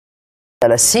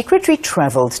secretly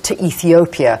traveled to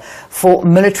Ethiopia for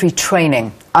military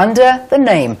training under the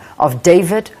name of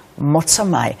David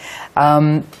Motsamai.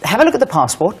 Have a look at the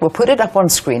passport. We'll put it up on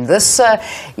screen. This,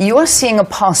 you are seeing a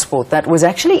passport that was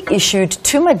actually issued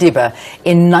to Madiba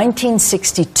in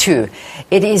 1962.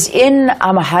 It is in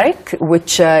Amharic,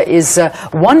 which is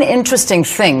one interesting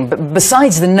thing,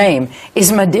 besides the name,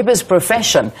 is Madiba's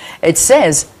profession. It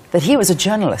says that he was a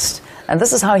journalist. And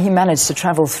this is how he managed to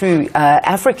travel through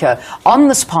Africa on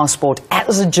this passport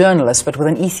as a journalist, but with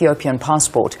an Ethiopian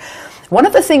passport. One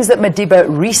of the things that Madiba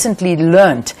recently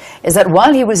learned is that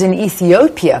while he was in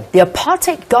Ethiopia, the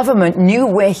apartheid government knew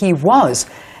where he was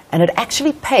and had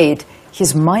actually paid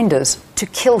his minders to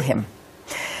kill him.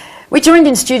 We're joined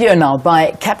in studio now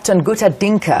by Captain Guta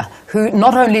Dinka, who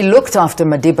not only looked after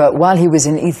Madiba while he was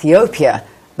in Ethiopia,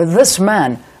 but this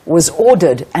man was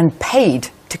ordered and paid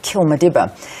to kill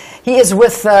Madiba. He is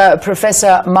with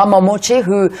Professor Mama Mochi,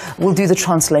 who will do the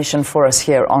translation for us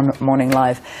here on Morning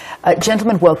Live.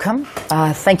 Gentlemen, welcome.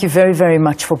 Thank you very, very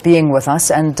much for being with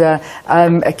us. And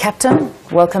Captain,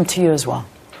 welcome to you as well.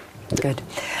 Good.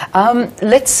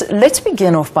 Let's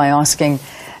begin off by asking,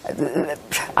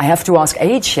 I have to ask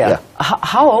age here. Yeah.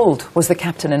 How old was the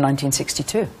captain in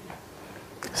 1962?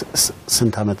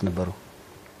 ስንት ዓመት ነበሩ?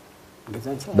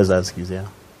 በዛስ ጊዜ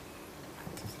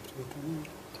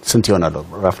ስንት ይሆናል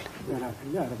roughly?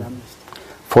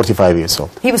 45 years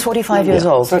old. He was 45 years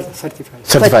old.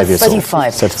 35 years 35.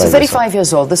 old. So 35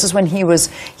 years old. This is when he was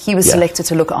selected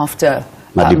to look after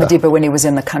Madiba when he was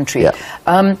in the country. Yeah.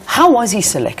 How was he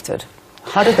selected?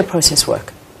 How did the process work?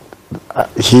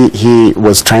 He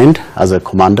was trained as a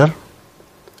commander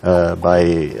by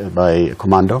a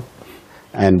commando,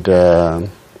 and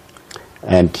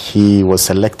he was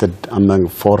selected among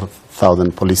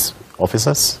 4,000 police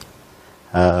officers.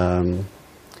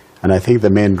 And I think the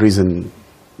main reason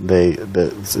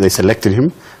they selected him,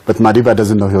 but Madiba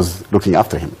doesn't know he was looking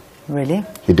after him. Really?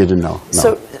 He didn't know. No. So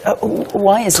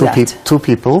why is that? Two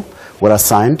people were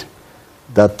assigned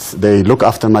that they look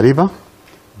after Madiba,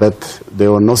 but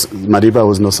Madiba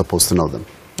was not supposed to know them.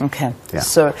 Okay. Yeah.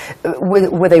 So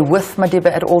were they with Madiba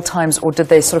at all times, or did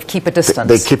they sort of keep a distance?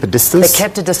 They keep a distance. They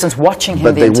kept a distance, watching him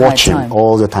but the entire time. But they watch him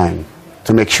all the time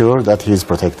to make sure that he's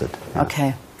protected. Yeah. Okay.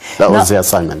 That was the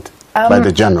assignment by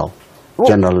the general,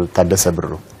 General Tadesse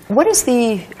Bruru. What is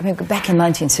back in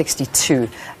 1962,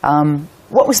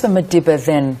 what was the Madiba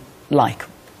then like?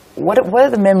 What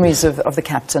are the memories of the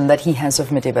captain that he has of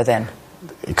Madiba then?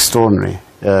 Extraordinary.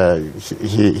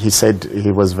 He said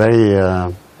he was very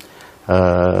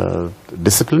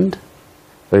disciplined,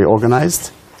 very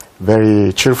organized,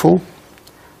 very cheerful,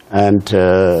 and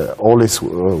always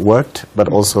worked, but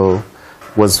also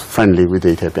was friendly with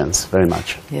the Ethiopians very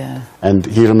much. Yeah. And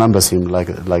he remembers him like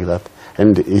that.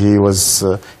 And he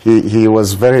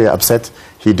was very upset.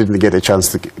 He didn't get a chance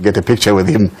to get a picture with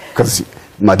him because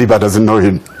Madiba doesn't know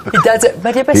him. He doesn't.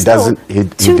 Madiba he doesn't. He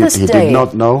did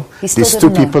not know. These two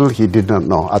people he did not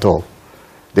know at all.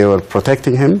 They were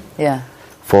protecting him. Yeah.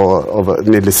 For over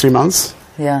nearly 3 months.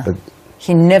 Yeah. But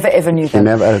he never ever knew them. He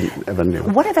never ever knew.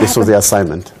 This was the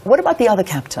assignment. What about the other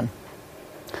captain?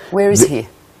 Where is he?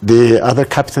 The other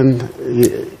captain,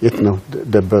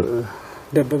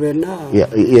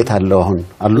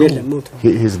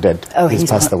 he's dead. Oh, he's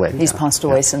passed away. He's passed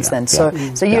away since then. So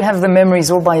you have the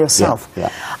memories all by yourself. Yeah.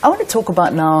 I want to talk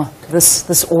about now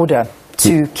this order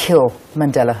to kill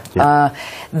Mandela. Yeah.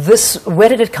 Where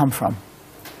did it come from?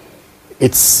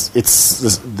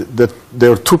 There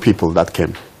were two people that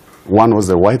came. One was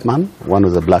a white man, one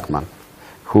was a black man,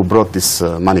 who brought this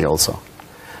money also.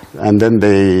 And then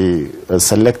they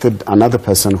selected another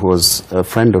person who was a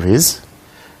friend of his.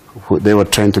 They were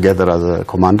trained together as a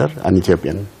commander, an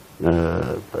Ethiopian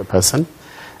person.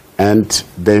 And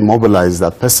they mobilized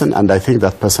that person, and I think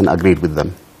that person agreed with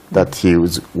them, that he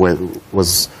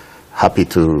was happy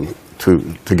to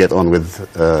get on with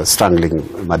strangling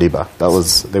Madiba.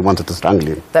 They wanted to strangle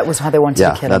him. That was how they wanted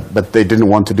to kill him. But they didn't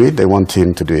want to do it. They wanted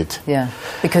him to do it. Yeah,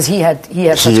 because he had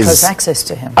such close access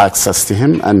to him. Access to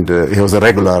him, and he was a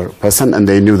regular person, and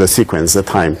they knew the sequence, the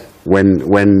time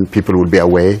when people would be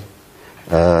away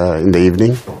in the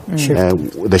evening,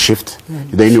 the shift.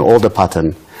 They knew all the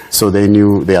pattern, so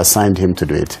they assigned him to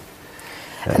do it.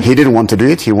 He didn't want to do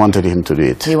it. He wanted him to do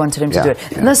it. He wanted him to do it.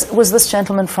 And was this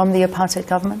gentleman from the apartheid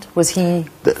government? Was he?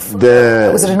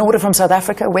 Was it an order from South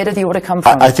Africa? Where did the order come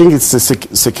from? I think it's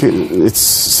it's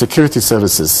security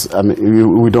services. I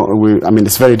mean,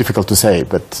 it's very difficult to say,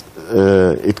 but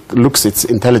it's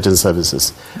intelligence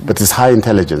services. But it's high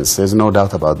intelligence. There's no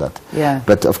doubt about that. Yeah.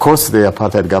 But of course, the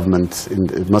apartheid government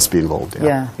must be involved.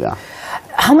 Yeah.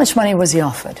 How much money was he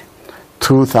offered?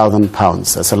 2,000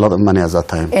 pounds. That's a lot of money at that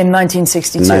time. In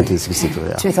 1962? 1962,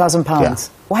 yeah. 2,000 pounds.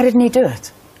 Yeah. Why didn't he do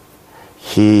it?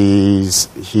 He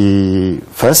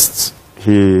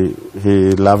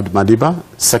loved Madiba.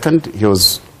 Second, he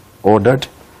was ordered,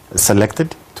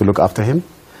 selected to look after him.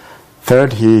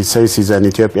 Third, he says he's an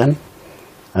Ethiopian.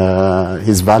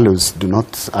 His values do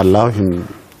not allow him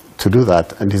to do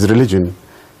that, and his religion,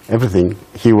 everything.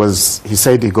 He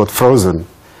said he got frozen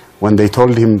when they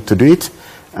told him to do it,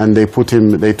 and they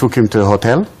took him to a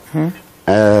hotel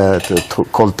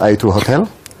called Aitu Hotel,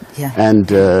 yeah. and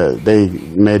they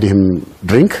made him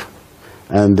drink,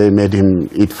 and they made him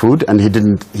eat food, and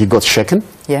he got shaken.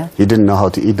 Yeah. He didn't know how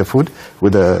to eat the food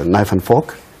with a knife and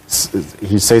fork.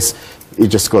 He says he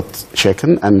just got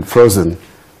shaken and frozen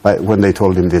when they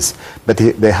told him this. But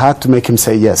they had to make him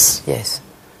say yes. Yes.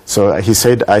 So he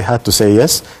said, I had to say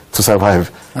yes to survive.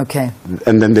 Okay.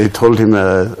 And then they told him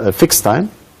a fixed time.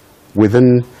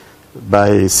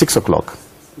 By 6 o'clock,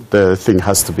 the thing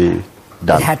has to be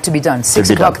done. It had to be done. 6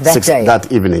 o'clock that day?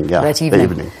 That evening, yeah. That evening.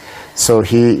 The evening. So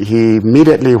he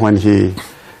immediately, when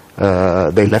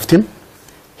they left him,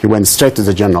 he went straight to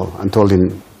the general and told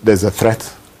him, there's a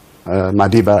threat.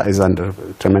 Madiba is under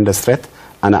tremendous threat,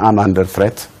 and I'm under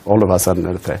threat. All of us are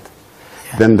under threat.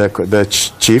 Yeah. Then the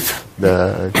chief,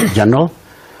 the general,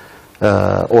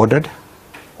 ordered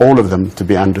all of them to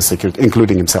be under security,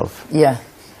 including himself. Yeah.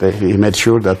 He made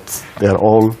sure that they're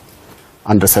all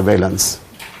under surveillance.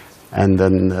 And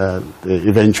then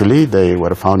eventually they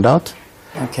were found out.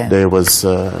 Okay. There was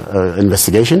an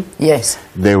investigation. Yes.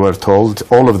 They were told,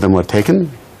 all of them were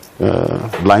taken,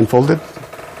 blindfolded,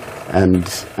 and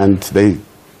they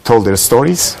told their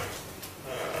stories.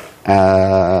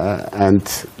 And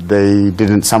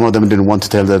some of them didn't want to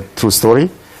tell the true story,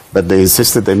 but they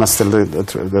insisted they must tell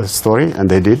the story, and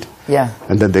they did. Yeah.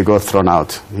 And then they got thrown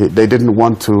out. They didn't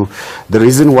want to. The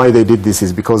reason why they did this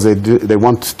is because they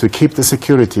want to keep the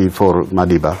security for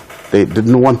Madiba. They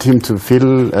didn't want him to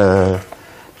feel.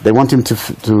 They want him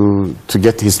to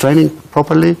get his training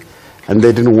properly, and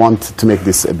they didn't want to make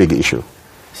this a big issue.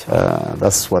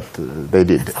 That's what they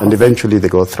did. And eventually they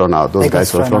got thrown out. Those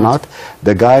guys were thrown out.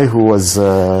 The guy who was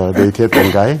the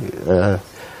Ethiopian guy,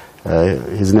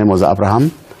 his name was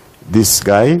Abraham. This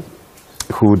guy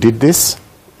who did this,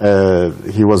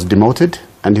 he was demoted,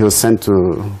 and he was sent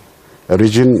to a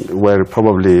region where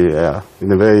probably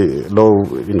in a very low,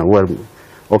 where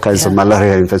all kinds of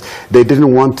malaria infests. They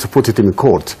didn't want to put it in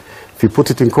court. If you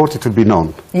put it in court, it would be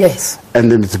known. Yes. And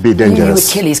then it would be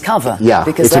dangerous. He would kill his cover. Yeah.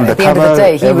 Because at the end of the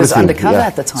day, he was undercover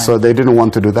at the time. So they didn't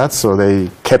want to do that, so they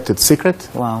kept it secret.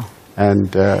 Wow.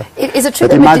 And is it true?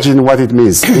 But imagine what it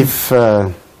means if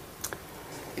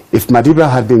Madiba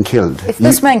had been killed. If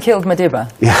this man killed Madiba.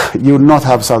 Yeah, you would not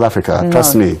have South Africa,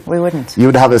 trust me. We wouldn't. You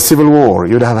would have a civil war.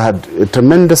 You would have had a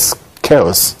tremendous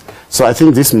chaos. So I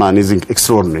think this man is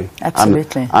extraordinary.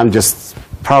 Absolutely. I'm just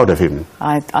proud of him.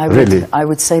 I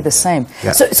would say the same.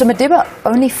 Yeah. So Madiba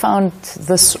only found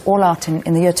this all out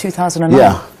in the year 2009?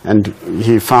 Yeah, and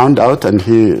he found out, and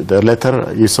the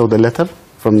letter, you saw the letter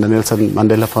from the Nelson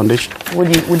Mandela Foundation? Will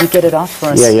you get it out for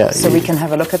us? Yeah. So we can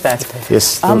have a look at that.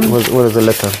 Yes, what is the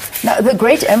letter? Now, the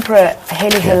great Emperor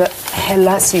HAILE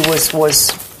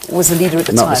was the leader at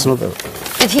the time. No, it's not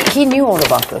that. He knew all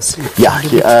about this?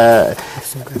 Yeah,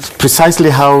 precisely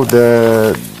how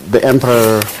the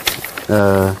emperor,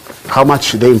 how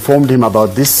much they informed him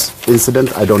about this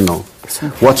incident, I don't know.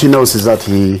 What he knows is that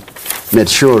he made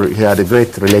sure he had a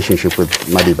great relationship with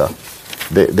Madiba.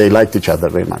 They liked each other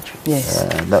very much. Yes.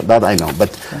 That I know.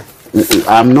 But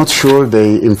I'm not sure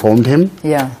they informed him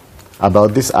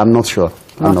about this. I'm not sure.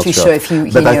 I'm not too sure if he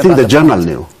But I think the general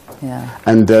knew. Yeah.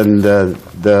 And then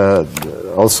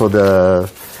also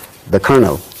the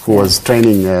colonel who was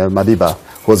training Madiba,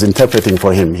 who was interpreting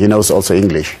for him. He knows also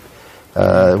English.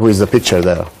 Who is the picture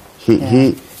there?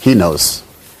 He knows.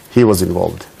 He was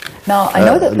involved. Now, I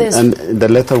know that there's... And the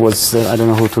letter was, I don't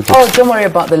know who took it. Oh, don't worry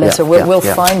about the letter. We'll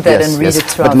find that and read it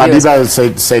to our viewers.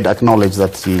 But Madiba acknowledged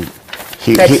that he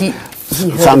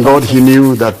thank God he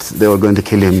knew that they were going to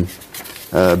kill him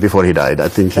before he died. I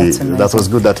think that was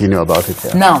good that he knew about it.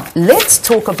 Yeah. Now, let's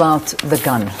talk about the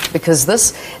gun, because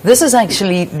this is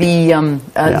actually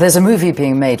there's a movie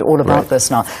being made all about this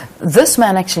now. This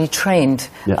man actually trained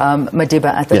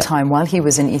Madiba at the time while he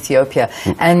was in Ethiopia.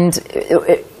 And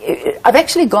I've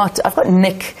got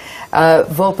Nick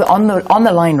Volpe on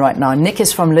the line right now. Nick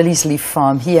is from Lily's Leaf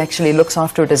Farm. He actually looks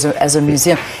after it as a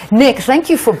museum. Nick, thank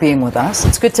you for being with us.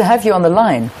 It's good to have you on the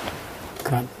line.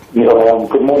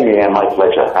 Good morning, my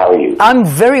pleasure. How are you? I'm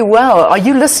very well. Are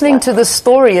you listening to this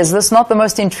story? Is this not the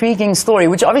most intriguing story,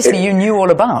 which obviously you knew all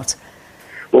about?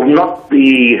 Well, not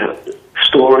the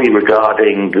story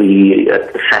regarding the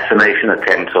assassination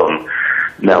attempt on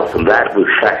Nelson, that was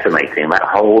fascinating. That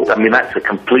whole, I mean, that's a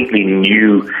completely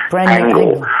new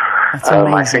angle. That's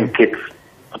amazing. I think it's,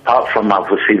 apart from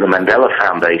obviously the Mandela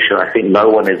Foundation, I think no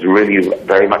one is really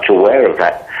very much aware of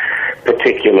that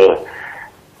particular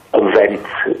event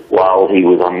while he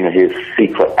was on his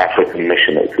secret African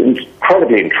mission. It's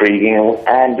incredibly intriguing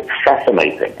and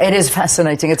fascinating. It is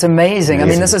fascinating. It's amazing. I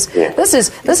mean, this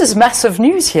is massive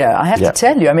news here. I have to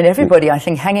tell you. I mean, everybody, I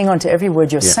think, hanging on to every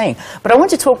word you're saying. But I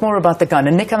want to talk more about the gun.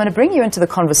 And Nick, I'm going to bring you into the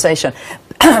conversation.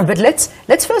 But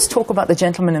let's first talk about the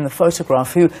gentleman in the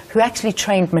photograph who actually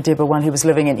trained Madiba while he was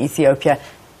living in Ethiopia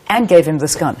and gave him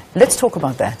this gun. Let's talk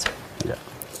about that. Yeah.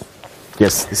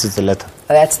 Yes, this is the letter.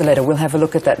 That's the letter. We'll have a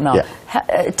look at that now.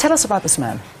 Yeah. Tell us about this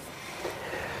man.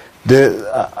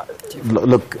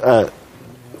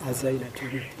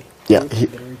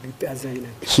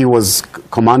 He was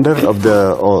commander of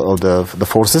the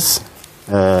forces,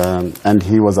 and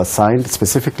he was assigned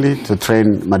specifically to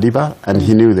train Madiba, and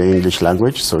he knew the English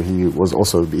language, so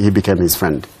he became his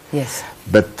friend. Yes.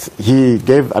 But he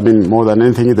gave, I mean, more than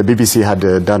anything, the BBC had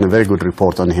done a very good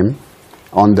report on him,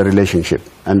 on the relationship,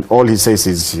 and all he says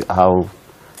is how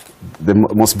the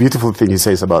most beautiful thing he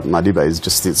says about Madiba is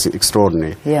just, it's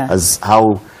extraordinary. Yeah. As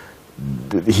how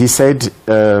he said,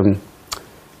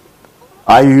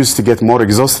 I used to get more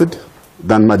exhausted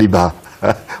than Madiba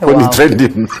when he trained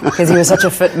him. Because he was such a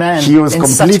fit man. He was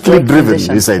completely driven,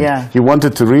 he said. Yeah. He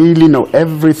wanted to really know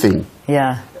everything.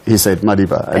 Yeah. He said,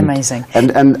 Madiba. And, amazing.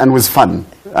 And was fun.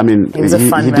 I mean, he was a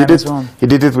fun man as well. He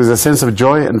did it with a sense of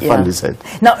joy and fun, he said.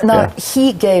 Now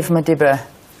he gave Madiba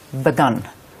the gun,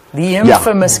 the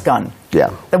infamous gun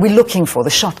that we're looking for, the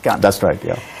shotgun. That's right,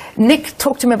 yeah. Nick,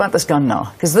 talk to me about this gun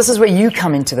now, because this is where you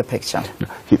come into the picture.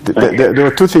 There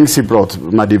were two things he brought,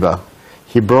 Madiba.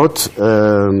 He brought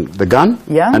the gun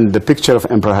and the picture of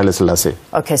Emperor Haile Selassie.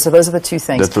 Okay, so those are the two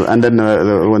things. And then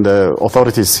when the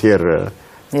authorities here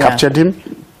captured him,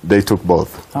 they took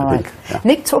both, I think. Yeah.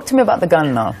 Nick, talk to me about the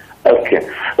gun now. Okay.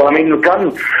 Well, I mean, the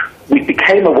gun, we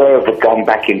became aware of the gun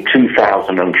back in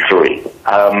 2003.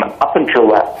 Up until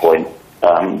that point,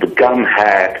 the gun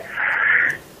had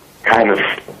kind of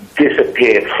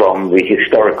disappeared from the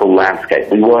historical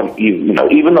landscape. We weren't,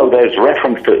 even though there's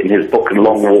reference to it in his book, A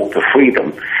Long Walk to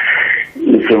Freedom,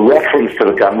 the reference to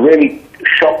the gun really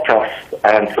shocked us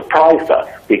and surprised us,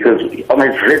 because on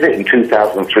his visit in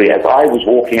 2003, as I was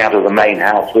walking out of the main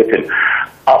house with him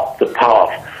up the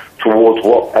path towards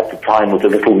what at the time was a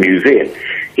little museum,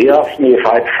 he asked me if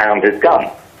I'd found his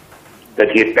gun that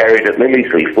he had buried at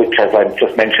Lily's Leaf, which, as I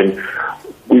just mentioned,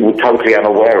 we were totally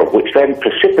unaware of, which then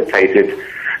precipitated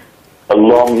a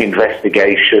long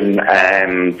investigation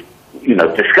and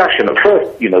discussion. At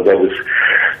first, there was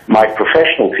my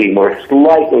professional team were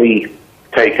slightly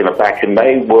taken aback, and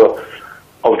they were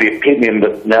of the opinion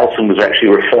that Nelson was actually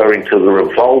referring to the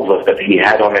revolver that he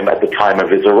had on him at the time of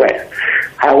his arrest.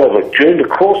 However, during the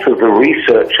course of the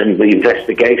research and the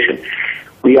investigation,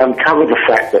 we uncovered the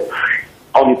fact that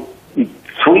on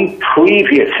 3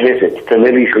 previous visits to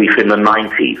Lily's Leaf in the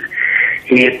 90s,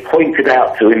 he had pointed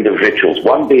out to individuals,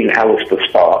 one being Alistair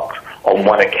Sparks on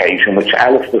one occasion, which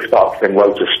Alistair Sparks then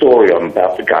wrote a story on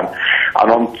about the gun,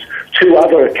 and on 2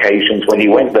 other occasions when he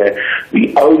went there,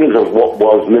 the owners of what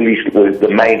was Lily's, the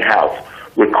main house,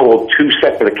 record 2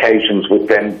 separate occasions with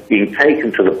them being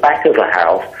taken to the back of the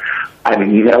house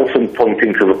and Nelson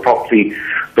pointing to the property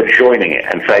adjoining it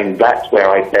and saying, that's where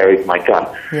I buried my gun.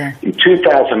 Yeah. In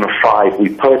 2005, we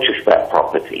purchased that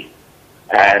property,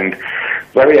 and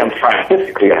very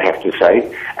unscientifically, I have to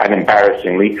say, and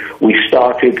embarrassingly, we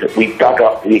dug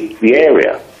up the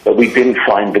area, but we didn't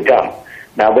find the gun.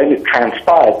 Now, then it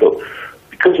transpired that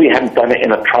because we hadn't done it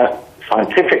in a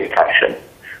scientific fashion,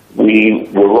 we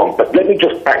were wrong. But let me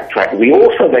just backtrack. We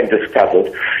also then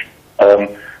discovered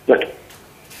that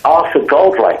Arthur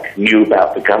Goldreich knew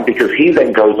about the gun, because he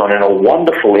then goes on in a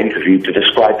wonderful interview to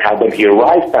describe how when he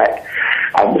arrived back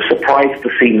and was surprised to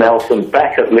see Nelson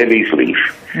back at Lily's Leaf,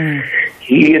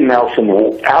 he and Nelson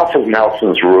walked out of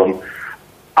Nelson's room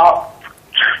up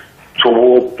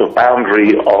toward the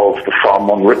boundary of the farm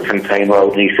on Ripfontaine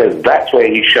Road, and he says, that's where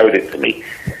he showed it to me.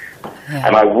 Yeah.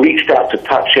 And I reached out to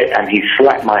touch it, and he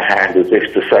slapped my hand as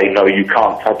if to say, no, you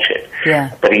can't touch it.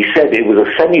 Yeah. But he said it was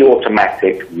a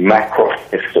semi-automatic Macross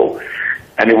pistol.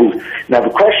 And it was, now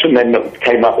the question then that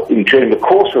came up during the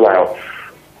course of our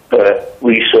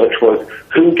research was,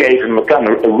 who gave him the gun?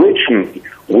 Originally,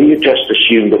 we had just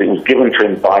assumed that it was given to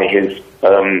him by his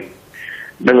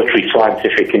military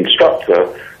scientific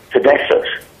instructor, Tedessus.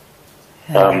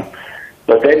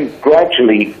 But then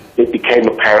gradually it became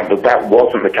apparent that that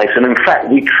wasn't the case. And in fact,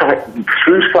 we tried,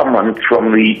 through someone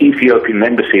from the Ethiopian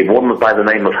embassy, a woman by the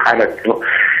name of HAILE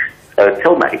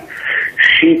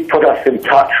she put us in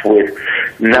touch with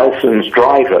Nelson's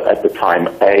driver at the time,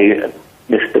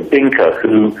 Mr. Binker,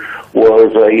 who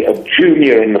was a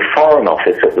junior in the Foreign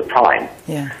Office at the time.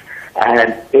 Yeah.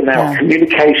 And in our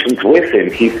communications with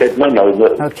him, he said, no,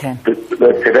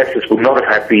 the Selesses would not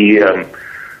have had the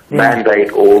mandate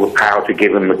or the power to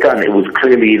give him the gun. It was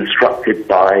clearly instructed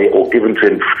by, or given to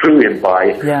him through him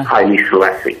by Haile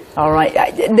Selassie. All right,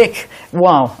 Nick.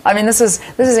 Wow. I mean, this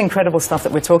is incredible stuff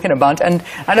that we're talking about, and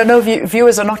I don't know if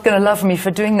viewers are not going to love me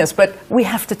for doing this, but we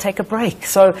have to take a break.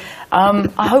 So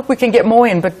I hope we can get more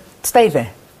in, but stay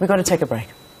there. We've got to take a break.